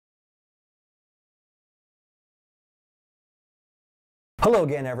Hello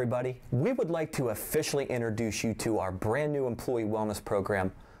again, everybody. We would like to officially introduce you to our brand new employee wellness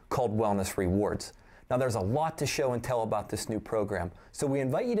program called Wellness Rewards. Now, there's a lot to show and tell about this new program, so we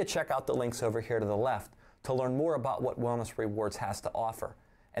invite you to check out the links over here to the left to learn more about what Wellness Rewards has to offer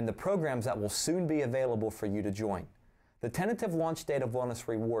and the programs that will soon be available for you to join. The tentative launch date of Wellness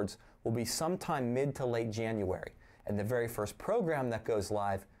Rewards will be sometime mid to late January, and the very first program that goes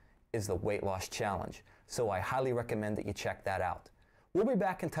live is the Weight Loss Challenge, so I highly recommend that you check that out. We'll be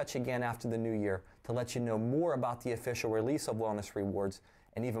back in touch again after the new year to let you know more about the official release of Wellness Rewards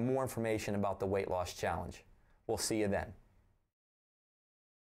and even more information about the Weight Loss Challenge. We'll see you then.